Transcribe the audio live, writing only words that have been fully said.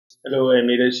Hello, I'm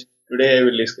Neeraj. Today I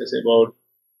will discuss about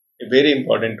a very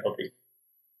important topic,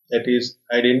 that is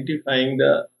identifying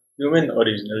the human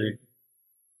originality.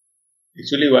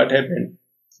 Actually, what happened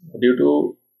due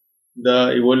to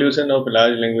the evolution of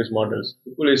large language models,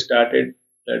 people started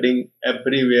flooding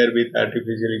everywhere with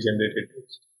artificially generated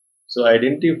text. So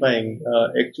identifying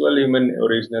the actual human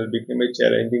original became a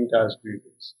challenging task these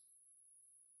days.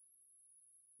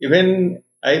 Even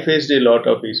I faced a lot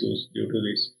of issues due to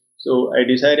this. So I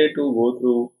decided to go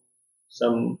through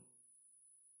some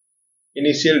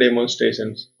initial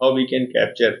demonstrations how we can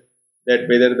capture that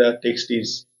whether the text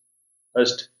is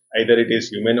first either it is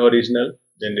human original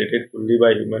generated fully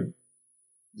by human,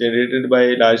 generated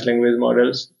by large language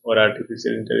models or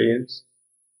artificial intelligence,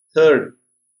 third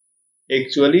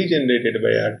actually generated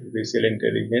by artificial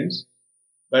intelligence,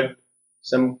 but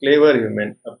some clever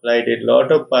human applied a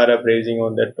lot of paraphrasing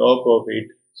on the top of it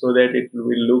so that it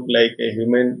will look like a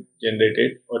human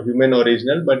generated or human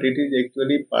original, but it is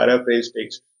actually paraphrased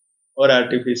text or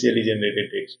artificially generated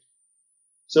text.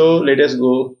 So let us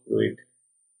go through it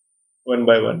one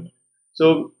by one.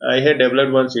 So I had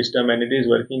developed one system and it is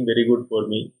working very good for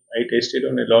me. I tested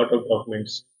on a lot of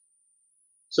documents.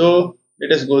 So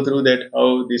let us go through that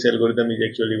how this algorithm is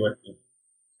actually working.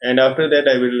 And after that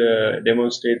I will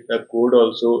demonstrate the code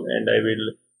also, and I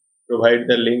will provide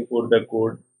the link for the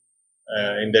code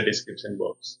in the description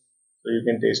box. So you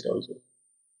can test also.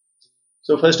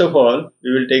 So first of all,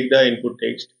 we will take the input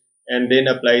text and then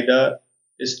apply the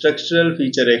structural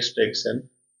feature extraction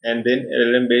and then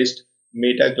LLM based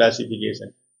meta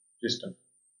classification system.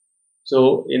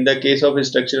 So in the case of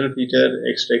structural feature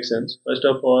extractions, first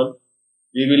of all,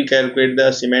 we will calculate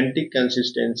the semantic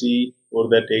consistency for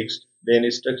the text,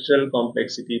 then structural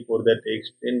complexity for the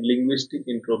text, then linguistic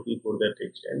entropy for the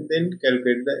text, and then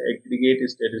calculate the aggregate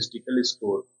statistical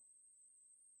score.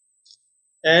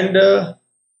 And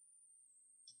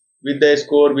with the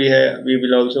score we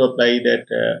will also apply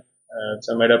that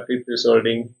some adaptive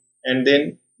thresholding, and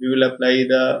then we will apply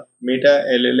the meta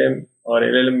LLM or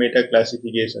LLM meta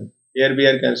classification. Here we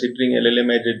are considering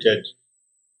LLM as a judge,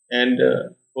 and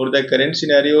for the current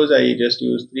scenarios I just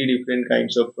use three different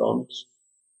kinds of prompts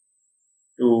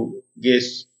to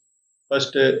guess.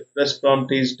 First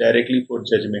prompt is directly for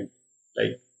judgment,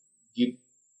 like give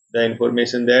the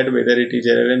information that whether it is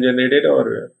LLM generated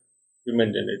or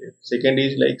human generated. Second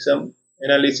is like some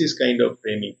analysis kind of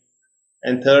framing,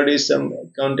 and third is some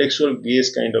contextual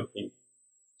guess kind of thing.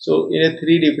 So in a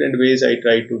three different ways I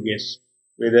try to guess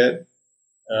whether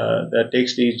the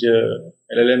text is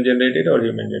LLM generated or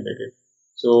human generated.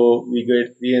 So we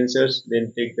get three answers,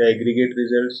 then take the aggregate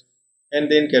results,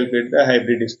 and then calculate the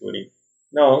hybrid scoring.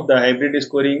 Now the hybrid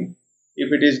scoring,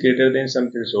 if it is greater than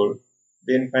some threshold,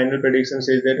 then final prediction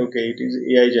says that okay, it is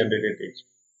AI generated text.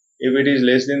 If it is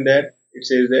less than that, it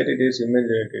says that it is human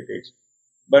generated text.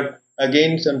 But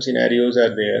again, some scenarios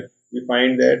are there. We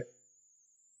find that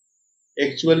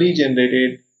actually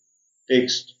generated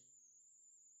text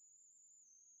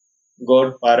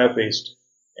got paraphrased,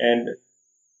 and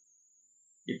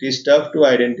it is tough to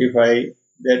identify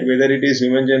that whether it is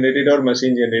human generated or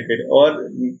machine generated, or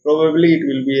probably it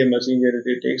will be a machine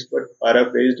generated text but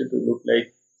paraphrased to look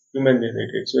like human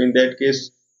generated. So in that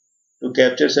case, to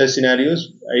capture such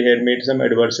scenarios, I had made some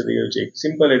adversarial check,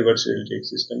 simple adversarial check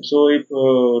system. So if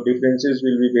differences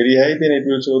will be very high, then it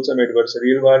will show some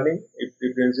adversarial warning. If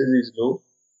differences is low,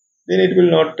 then it will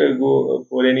not go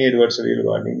for any adversarial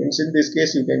warning. Means in this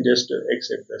case, you can just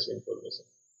accept this information.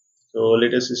 So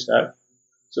let us start.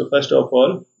 So first of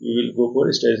all, we will go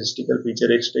for statistical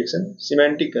feature extraction,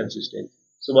 semantic consistency.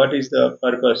 So what is the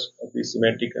purpose of this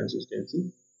semantic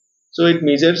consistency? So it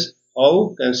measures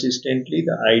how consistently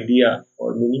the idea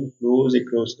or meaning flows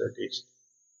across the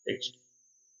text.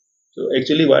 So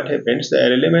actually what happens, the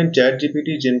LLM and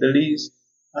ChatGPT generally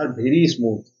are very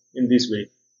smooth in this way.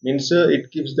 Means it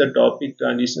keeps the topic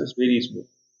transitions very smooth.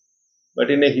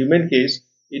 But in a human case,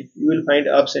 you will find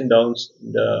ups and downs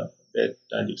in the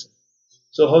transition.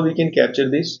 So how we can capture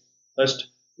this? First,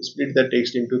 split the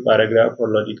text into paragraph or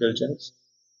logical chunks.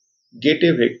 Get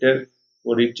a vector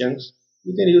for each chunks.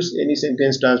 You can use any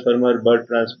sentence transformer, bus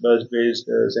based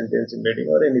sentence embedding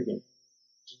or anything.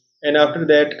 And after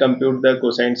that, compute the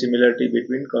cosine similarity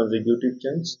between consecutive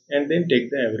chunks and then take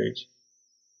the average.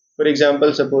 For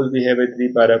example, suppose we have a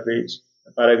three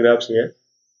paragraphs here,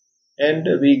 and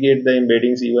we get the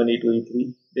embeddings E1, E2,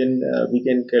 E3. Then we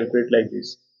can calculate like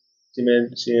this: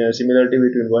 similarity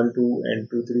between 1, 2, and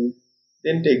 2, 3.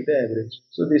 Then take the average.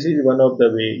 So this is one of the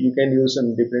way. You can use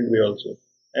some different way also.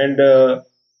 And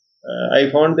I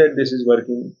found that this is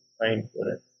working fine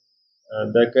for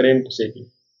the current setting.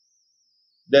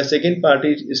 The second part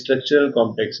is structural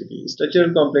complexity.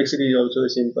 Structural complexity is also a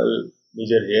simple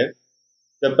measure here.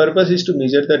 The purpose is to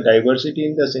measure the diversity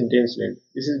in the sentence length.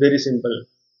 This is very simple.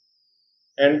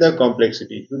 And the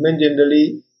complexity. Human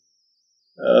generally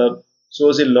uh,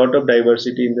 shows a lot of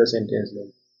diversity in the sentence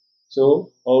length.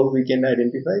 So, how we can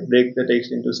identify? Break the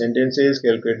text into sentences,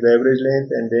 calculate the average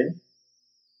length, and then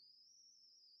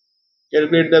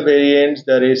calculate the variance,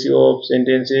 the ratio of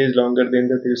sentences longer than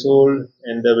the threshold,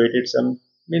 and the weighted sum.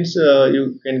 Means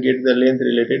you can get the length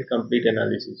related complete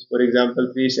analysis. For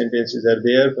example, three sentences are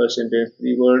there. First sentence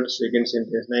 3 words, second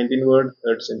sentence 19 words,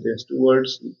 third sentence 2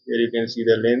 words. Here you can see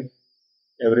the length.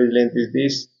 Average length is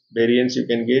this. Variance you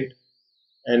can get,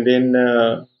 and then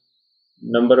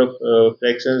number of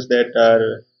fractions that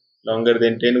are longer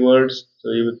than 10 words.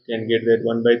 So you can get that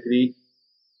 1 by 3.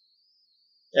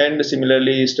 And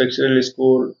similarly, structural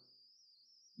score.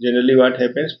 Generally, what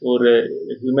happens for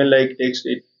human like text,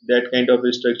 that kind of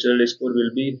a structural score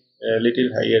will be a little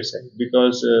higher side,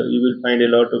 because you will find a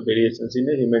lot of variations in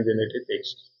a human generated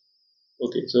text.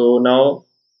 Okay, so now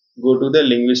go to the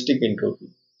linguistic entropy.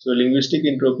 So linguistic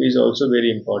entropy is also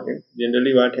very important.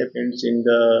 Generally, what happens in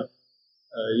the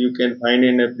you can find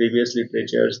in previous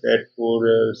literatures that for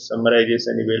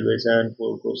summarization evaluation,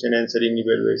 for question answering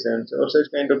evaluations, or such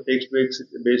kind of text based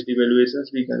evaluations,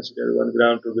 we consider 1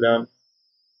 gram, 2 gram,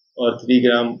 or 3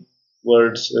 gram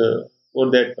words for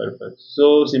that purpose.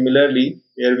 So similarly,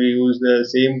 here we use the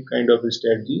same kind of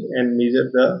strategy and measure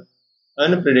the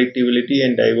unpredictability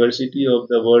and diversity of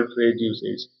the word phrase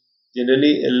usage.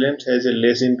 Generally, LLMs has a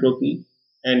less entropy,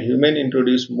 and human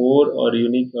introduce more or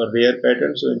unique or rare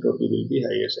patterns, so entropy will be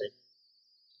higher side.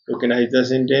 Tokenize the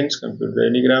sentence, compute the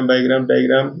anygram, bigram,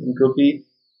 diagram, entropy.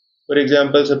 For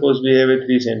example, suppose we have a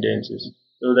 3 sentences.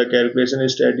 So the calculation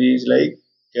strategy is like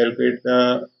calculate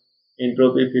the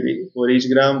entropy for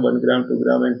each gram, 1 gram, 2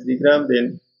 gram, and 3 gram,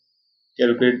 then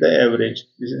calculate the average.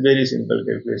 This is very simple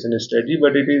calculation strategy,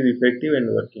 but it is effective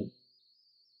and working.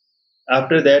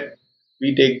 After that,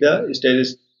 we take the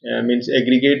means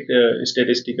aggregate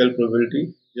statistical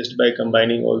probability just by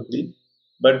combining all three.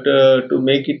 But to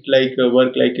make it like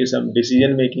work like some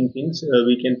decision making things,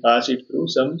 we can pass it through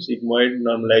some sigmoid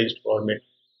normalized format.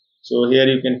 So here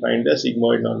you can find the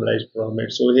sigmoid normalized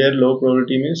format. So here low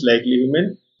probability means likely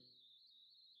human.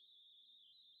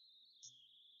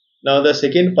 Now the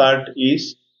second part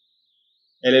is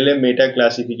LLM meta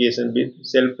classification with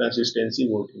self consistency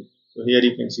voting. So here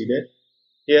you can see that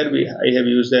here I have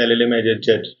used the LLM as a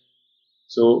judge.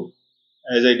 So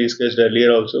as I discussed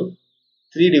earlier also,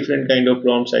 three different kind of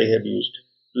prompts I have used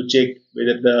to check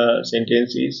whether the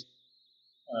sentence is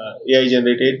AI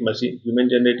generated, machine human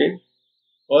generated,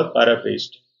 or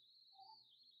paraphrased.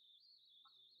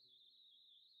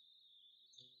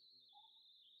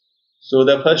 So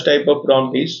the first type of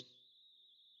prompt is,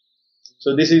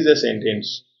 so this is the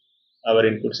sentence, our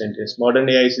input sentence. Modern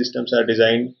AI systems are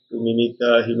designed to mimic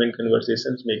the human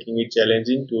conversations, making it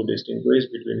challenging to distinguish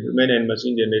between human and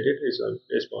machine generated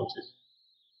responses.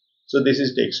 So this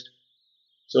is text.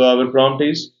 So our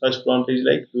first prompt is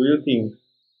like, do you think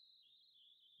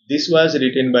this was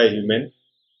written by human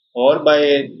or by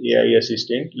an AI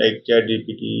assistant like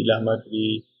ChatGPT, Llama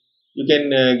 3? You can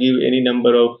give any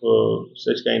number of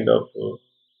such kind of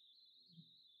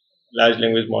large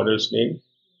language models name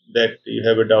that you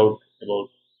have a doubt about.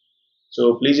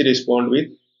 So please respond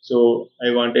with. So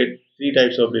I wanted three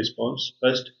types of response.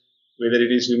 First, whether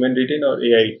it is human written or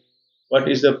AI. What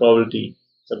is the probability?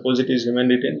 Suppose it is human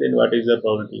written, then what is the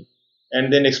probability?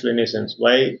 And then explanations.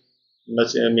 Why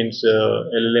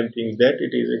LLM thinks that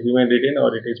it is a human written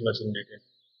or it is machine written.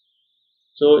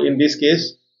 So in this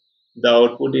case, the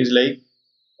output is like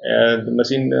the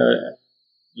machine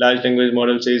large language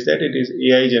model says that it is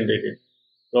AI generated.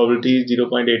 Probability is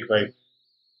 0.85,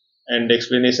 and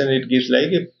explanation it gives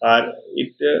like a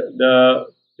the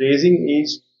phrasing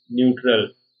is neutral,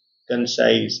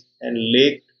 concise, and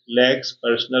lacks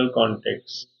personal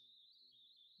context,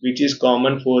 which is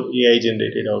common for AI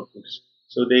generated outputs.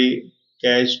 So they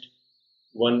catched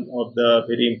one of the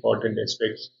very important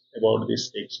aspects about this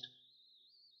text.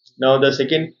 Now the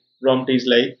second prompt is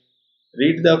like,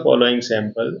 read the following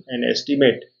sample and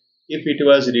estimate if it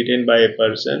was written by a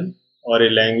person or a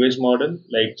language model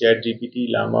like ChatGPT,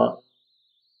 Llama.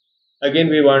 Again,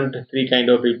 we want three kind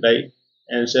of reply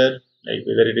answer, like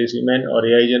whether it is human or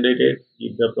AI generated,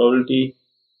 give the probability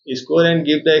score, and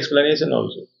give the explanation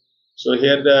also. So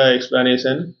here the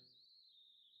explanation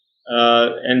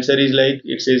answer is like,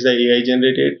 it says the AI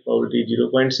generated, probability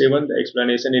 0.7. The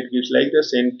explanation it gives like, the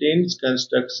sentence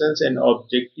constructions and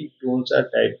objective tones are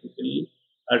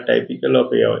typical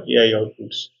of AI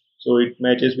outputs. So it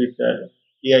matches with the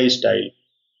AI style.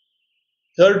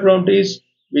 Third prompt is,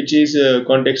 which is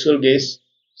contextual guess.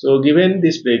 So given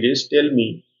these pages, tell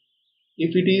me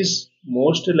if it is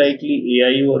most likely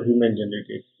AI or human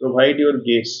generated. Provide your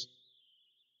guess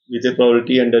with a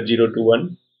probability under 0 to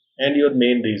 1 and your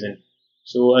main reason.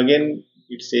 So again,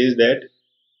 it says that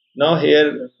now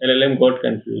here LLM got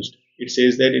confused. It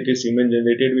says that it is human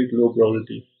generated with low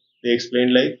probability. They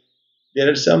explain like there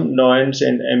are some nuance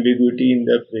and ambiguity in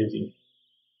the phrasing.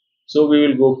 So we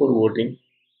will go for voting.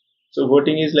 So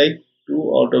voting is like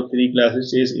 2 out of 3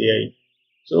 classes says AI.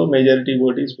 So majority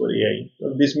vote is for AI.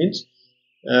 So this means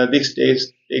this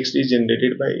text is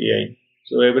generated by AI.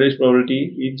 So average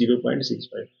probability is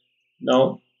 0.65.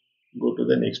 Now go to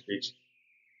the next page.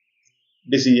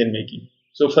 Decision making.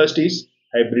 So first is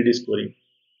hybrid scoring.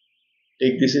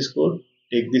 Take this score,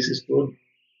 take this score,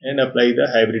 and apply the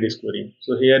hybrid scoring.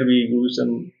 So here we use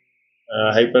some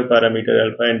hyperparameter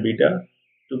alpha and beta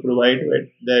to provide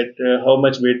that how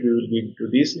much weight we will give to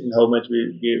this and how much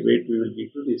weight we will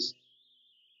give to this.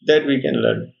 That we can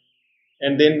learn,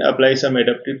 and then apply some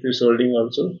adaptive thresholding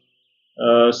also.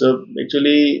 So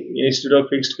actually, instead of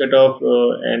fixed cutoff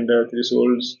and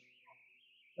thresholds,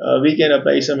 we can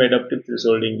apply some adaptive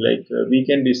thresholding. Like we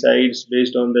can decide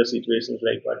based on the situations,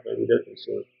 like what may be the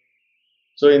threshold.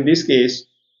 So in this case,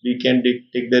 we can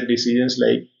take the decisions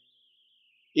like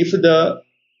if the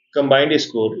combined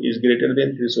score is greater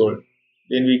than threshold,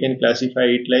 then we can classify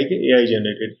it like AI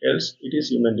generated, else it is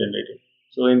human generated.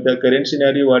 So in the current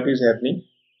scenario, what is happening?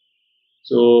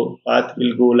 So path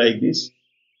will go like this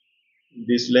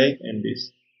like and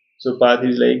this. So path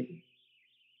is like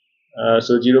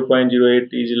so 0.08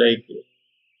 is like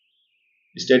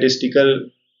statistical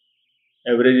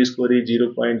average score is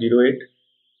 0.08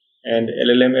 and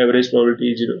LLM average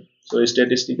probability is 0. So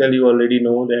statistical, you already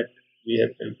know that we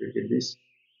have calculated this,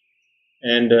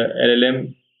 and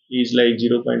LLM is like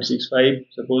 0.65.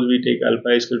 Suppose we take alpha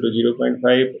is equal to 0.5,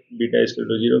 beta is equal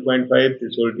to 0.5,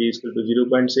 threshold is equal to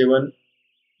 0.7.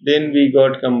 Then we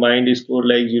got combined score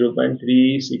like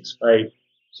 0.365.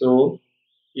 So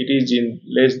it is in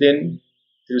less than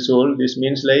threshold. This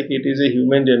means like it is a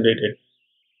human generated.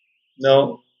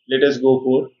 Now let us go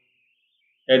for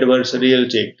adversarial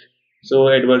check. So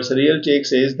adversarial check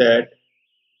says that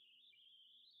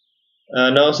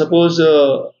now suppose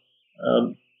for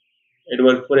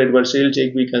adversarial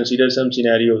check we consider some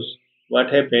scenarios.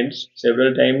 What happens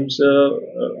several times,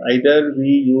 either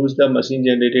we use the machine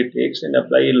generated text and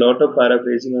apply a lot of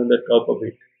paraphrasing on the top of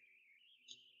it,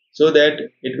 so that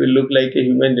it will look like a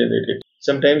human generated.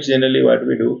 Sometimes generally what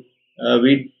we do,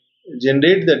 we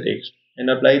generate the text and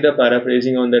apply the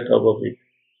paraphrasing on the top of it,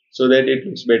 so that it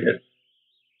looks better.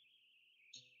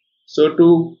 So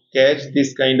to catch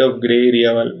this kind of gray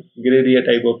area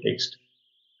type of text,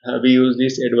 we use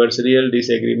this adversarial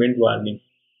disagreement warning.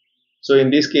 So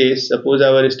in this case, suppose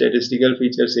our statistical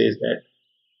feature says that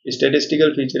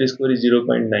statistical feature score is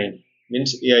 0.9,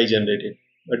 means AI generated,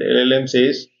 but LLM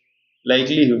says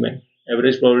likely human,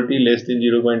 average probability less than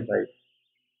 0.5.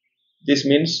 This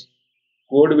means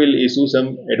code will issue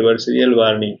some adversarial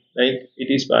warning, like it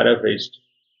is paraphrased.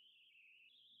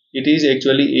 It is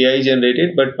actually AI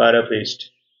generated but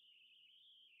paraphrased.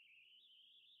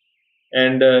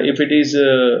 And if it is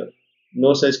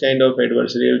no such kind of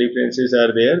adversarial differences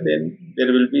are there, then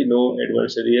there will be no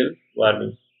adversarial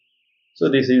warning. So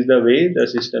this is the way the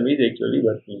system is actually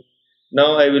working.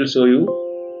 Now I will show you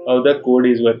how the code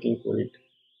is working for it.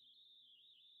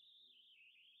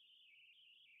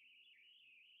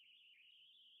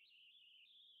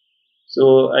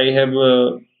 So I have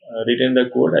written the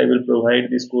code. I will provide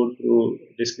this code through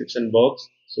description box.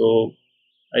 So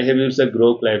I have used the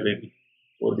Grok library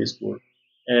for this code,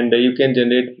 and you can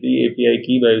generate free API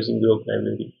key by using Grok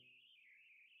library.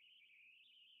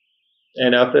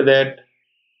 And after that,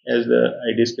 as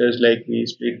I discussed, like we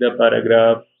split the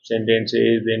paragraph,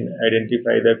 sentences, then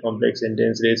identify the complex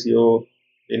sentence ratio,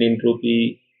 then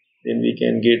entropy, then we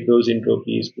can get those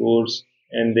entropy scores,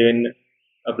 and then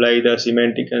apply the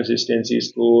semantic consistency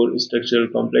score, structural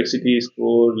complexity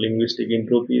score, linguistic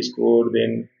entropy score,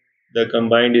 then the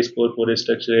combined score for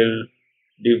structural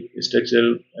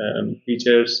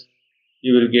features.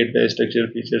 You will get the structural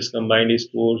features combined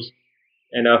scores,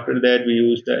 and after that we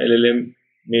use the LLM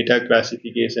meta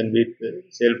classification with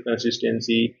self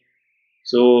consistency.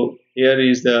 So here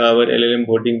is our LLM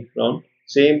voting prompt.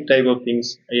 Same type of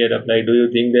things I had applied. Do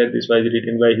you think that this was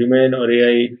written by human or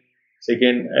AI?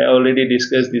 Second, I already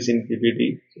discussed this in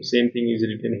PPT. So same thing is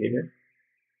written here.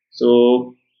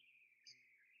 So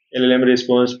LLM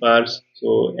response parse.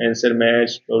 So answer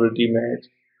match, probability match.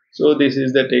 So this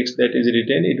is the text that is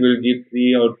written. It will give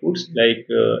three outputs like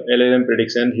LLM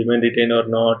prediction, human written or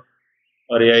not,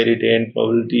 or AI retained,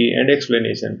 probability, and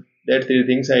explanation. That three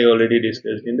things I already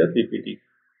discussed in the PPT.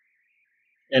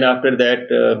 And after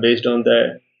that, based on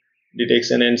the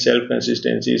detection and self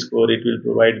consistency score, it will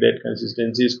provide that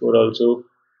consistency score also,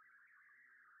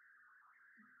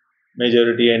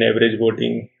 majority and average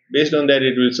voting. Based on that,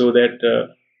 it will show that,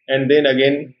 and then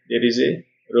again there is a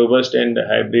robust and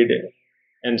hybrid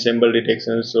ensemble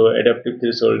detection. So adaptive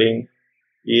thresholding,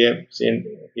 we have seen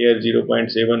here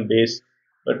 0.7 base,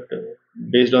 but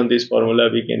based on this formula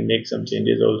we can make some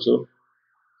changes also.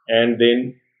 And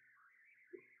then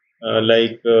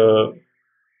like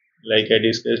I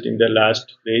discussed in the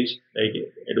last page, like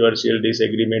adversarial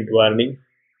disagreement warning.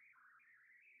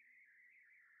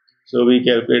 So we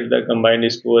calculate the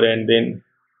combined score and then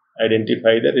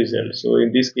identify the result. So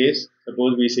in this case,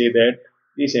 suppose we say that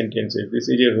these sentences, this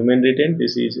is a human written,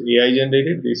 this is AI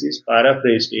generated, this is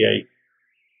paraphrased AI.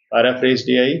 Paraphrased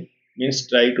AI means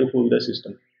try to fool the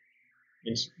system.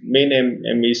 Means main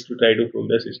aim is to try to fool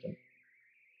the system.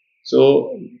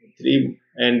 So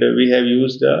we have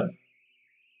used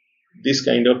this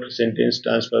kind of sentence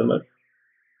transformer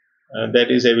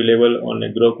that is available on a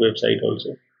Grok website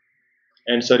also.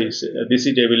 And sorry, this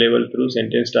is available through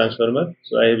sentence transformer.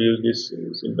 So I have used this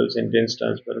simple sentence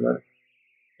transformer,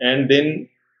 and then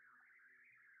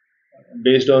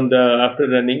based on the after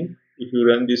running, if you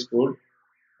run this code,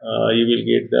 you will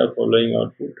get the following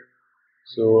output.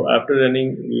 So after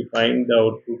running, we find the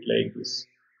output like this.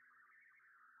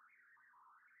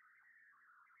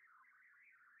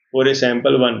 For a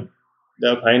sample 1,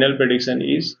 the final prediction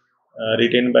is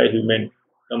written by human.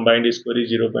 Combined score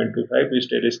is 0.25,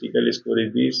 statistical score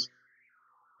is this,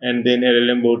 and then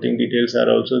LLM voting details are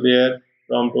also there.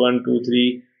 Prompt 1, 2,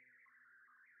 3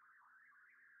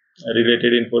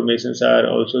 related informations are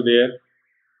also there.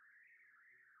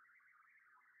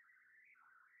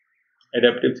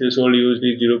 Adaptive threshold used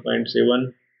is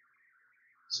 0.7.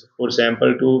 For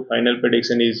sample 2, final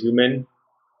prediction is human,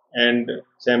 and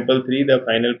sample 3, the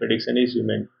final prediction is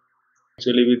human.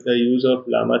 Actually, with the use of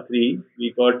Llama 3,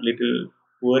 we got little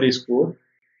poor score,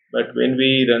 but when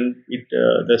we run it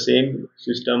the same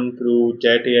system through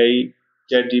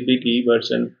ChatGPT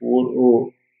version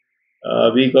 4.0,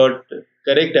 we got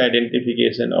correct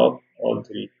identification of all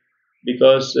three.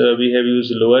 Because we have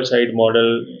used lower side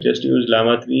model, just use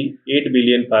Llama 3 8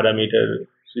 billion parameter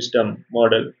system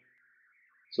model.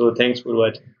 So thanks for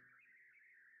watching.